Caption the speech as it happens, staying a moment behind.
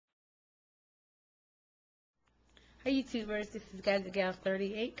Hi YouTubers, this is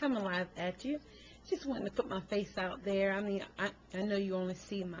gadgetgal38 coming live at you. Just wanting to put my face out there. I mean, I know you only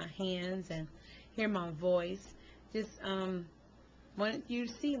see my hands and hear my voice. Just wanted you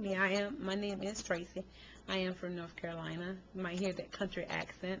to see me. My name is Tracy. I am from North Carolina. You might hear that country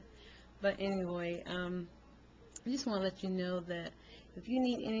accent. But anyway, I just want to let you know that if you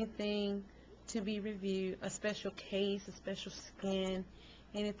need anything to be reviewed, a special case, a special skin,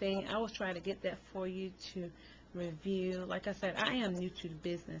 anything, I will try to get that for you to review. Like I said, I am new to the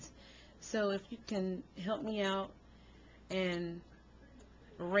business, so if you can help me out and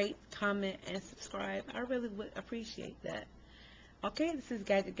rate, comment, and subscribe, I really would appreciate that. Okay, this is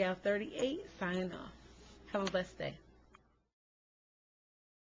gadgetgal38 signing off. Have a blessed day.